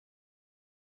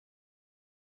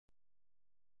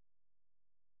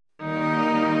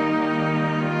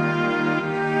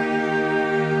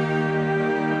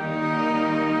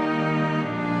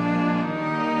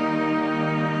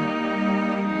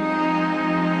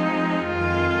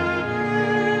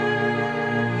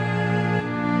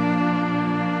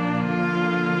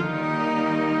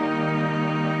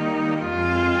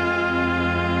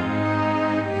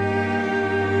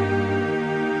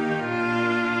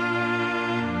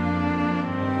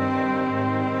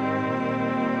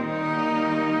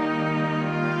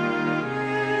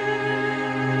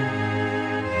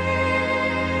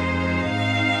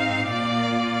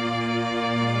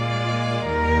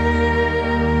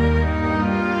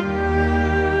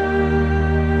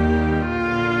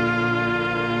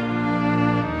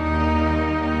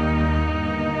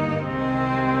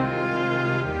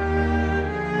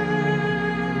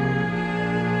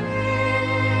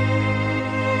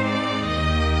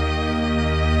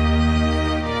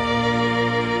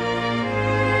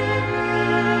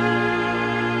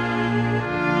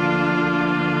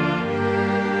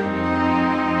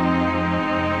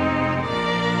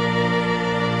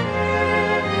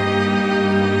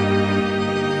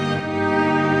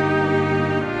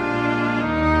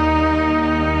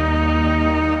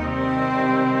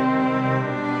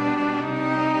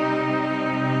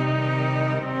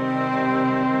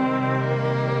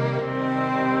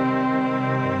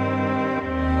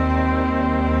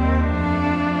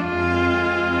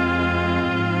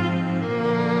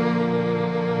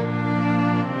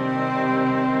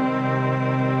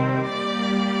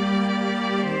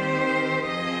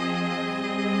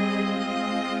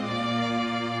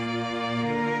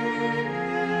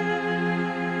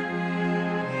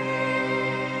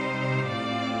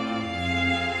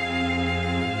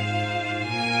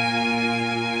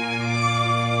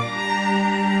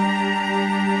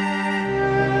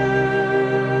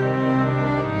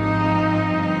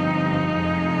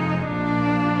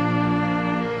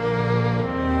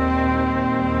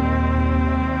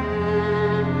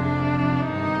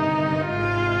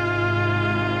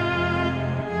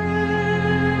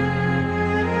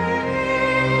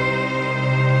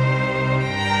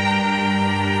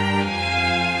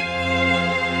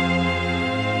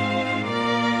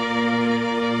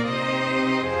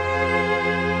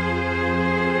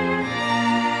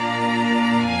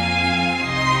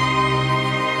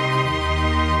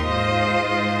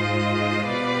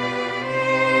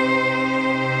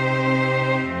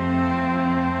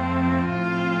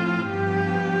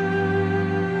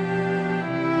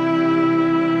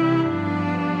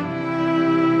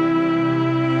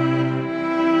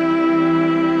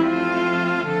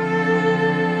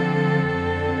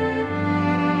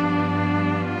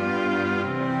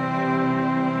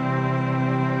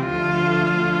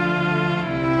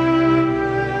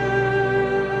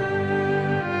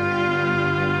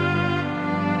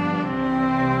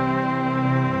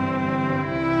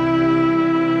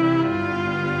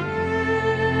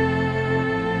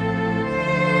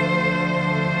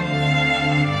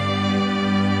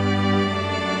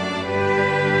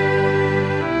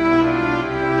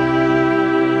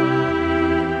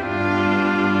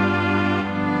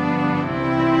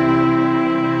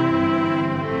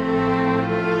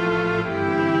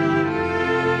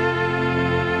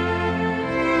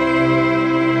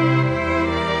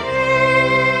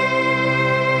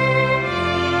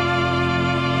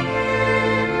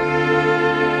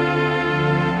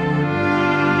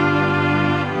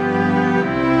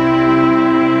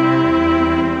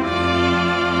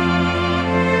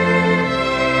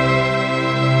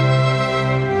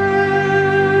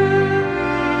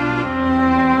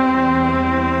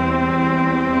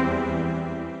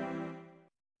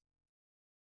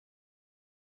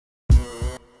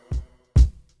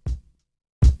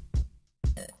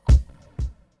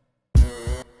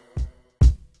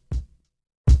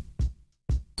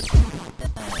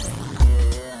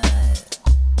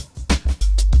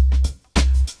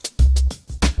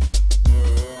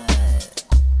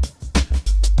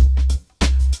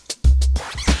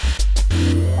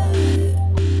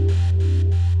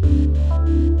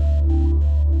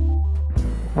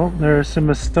There are some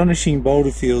astonishing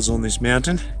boulder fields on this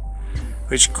mountain,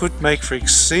 which could make for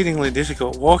exceedingly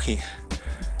difficult walking.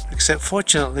 Except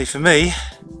fortunately for me,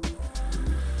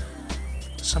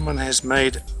 someone has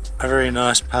made a very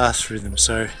nice path through them,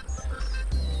 so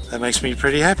that makes me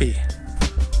pretty happy.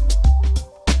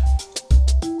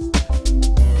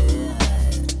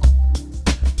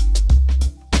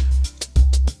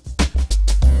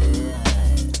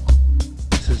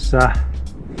 This is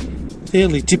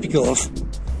fairly typical of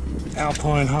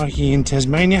alpine hiking in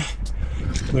Tasmania,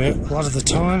 where a lot of the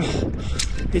time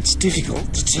it's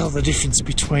difficult to tell the difference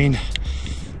between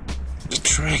the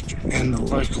track and the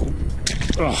local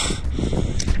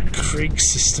creek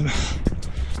system.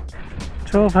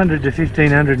 1200 to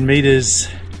 1500 metres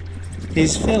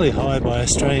is fairly high by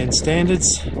Australian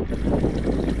standards,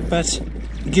 but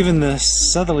given the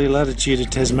southerly latitude of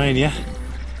Tasmania,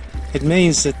 it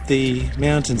means that the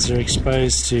mountains are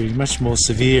exposed to much more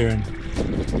severe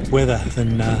weather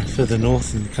than further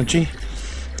north in the country.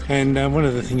 And one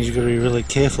of the things you've got to be really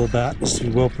careful about is to be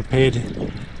well prepared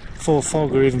for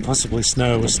fog or even possibly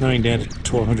snow. It was snowing down to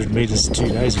 1200 metres 2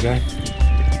 days ago.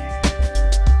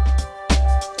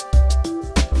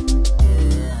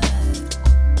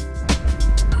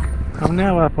 I'm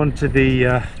now up onto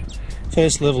the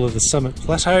first level of the summit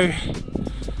plateau.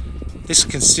 This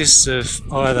consists of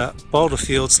either boulder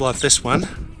fields like this one,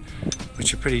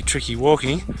 which are pretty tricky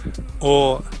walking,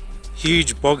 or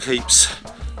huge bog heaps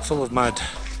full of mud.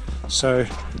 So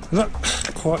I'm not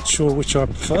quite sure which I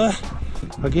prefer.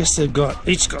 I guess they've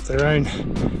each got their own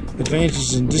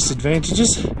advantages and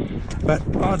disadvantages, but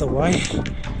either way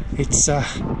it's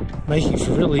making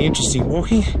for really interesting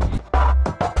walking.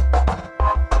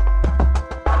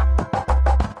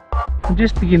 I'm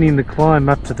just beginning the climb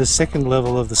up to the second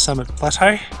level of the summit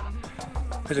plateau.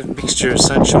 Bit of a mixture of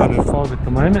sunshine and fog at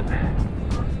the moment.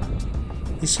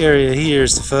 This area here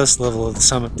is the first level of the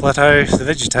summit plateau. The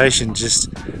vegetation just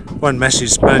one massive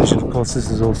sponge, and of course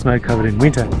this is all snow covered in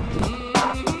winter.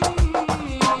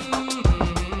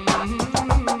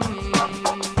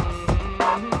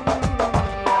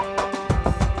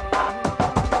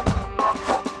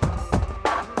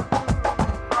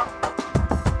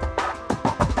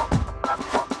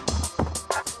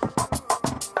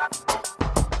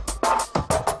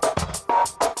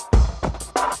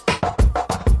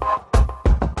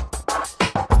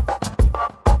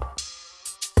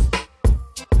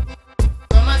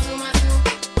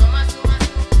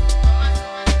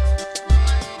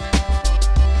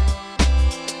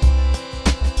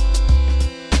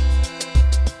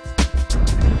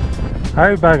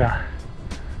 Oh bugger,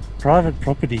 private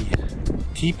property,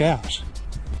 keep out.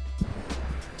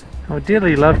 I would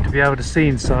dearly love to be able to see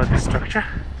inside the structure,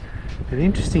 but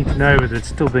interesting to know whether it's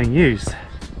still being used.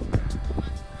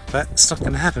 But it's not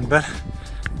going to happen. But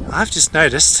I've just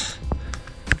noticed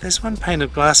there's one pane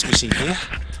of glass missing here,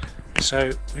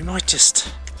 so we might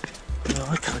just, well,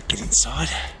 I can't get inside.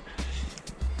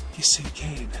 Yes I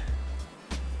can.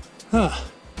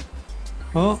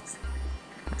 Well,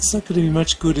 it's not going to be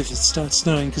much good if it starts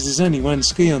snowing, because there's only one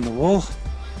ski on the wall.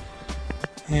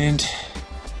 And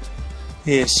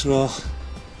yes, well,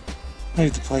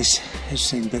 maybe the place has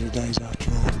seen better days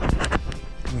after all.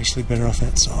 I'm actually better off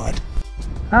outside.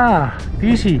 Ah,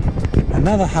 beauty!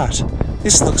 Another hut.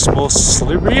 This looks more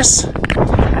salubrious.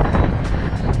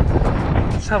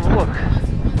 Let's have a look.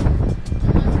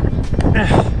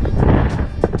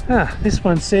 This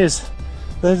one says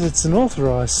that it's an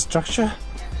authorised structure.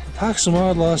 Parks and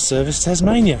Wildlife Service,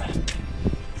 Tasmania.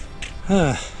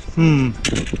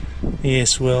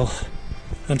 Yes, well,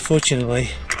 unfortunately,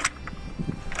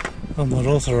 I'm not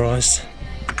authorised.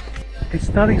 It's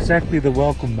not exactly the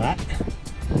welcome mat,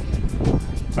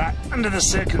 but under the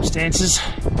circumstances,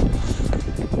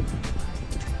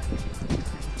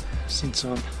 since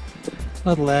I'm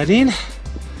not allowed in,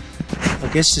 I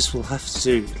guess this will have to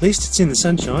do. At least it's in the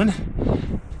sunshine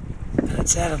and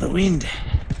it's out of the wind.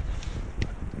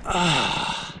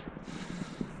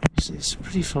 It's a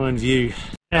pretty fine view.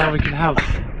 Now we can have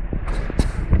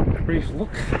a brief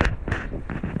look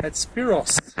at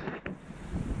Spiros.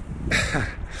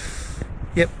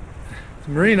 Yep,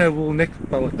 the merino wool neck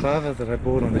balaclava that I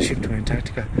bought on the ship to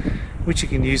Antarctica, which you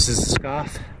can use as a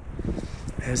scarf,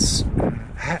 as a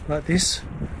hat like this,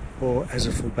 or as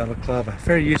a full balaclava.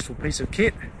 Very useful piece of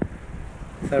kit.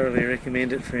 Thoroughly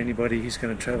recommend it for anybody who's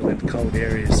going to travel into cold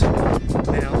areas.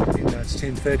 Now, even though it's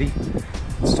 10:30,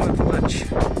 it's time for lunch.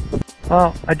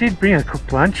 Well, I did bring a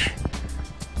cooked lunch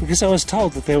because I was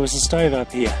told that there was a stove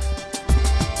up here.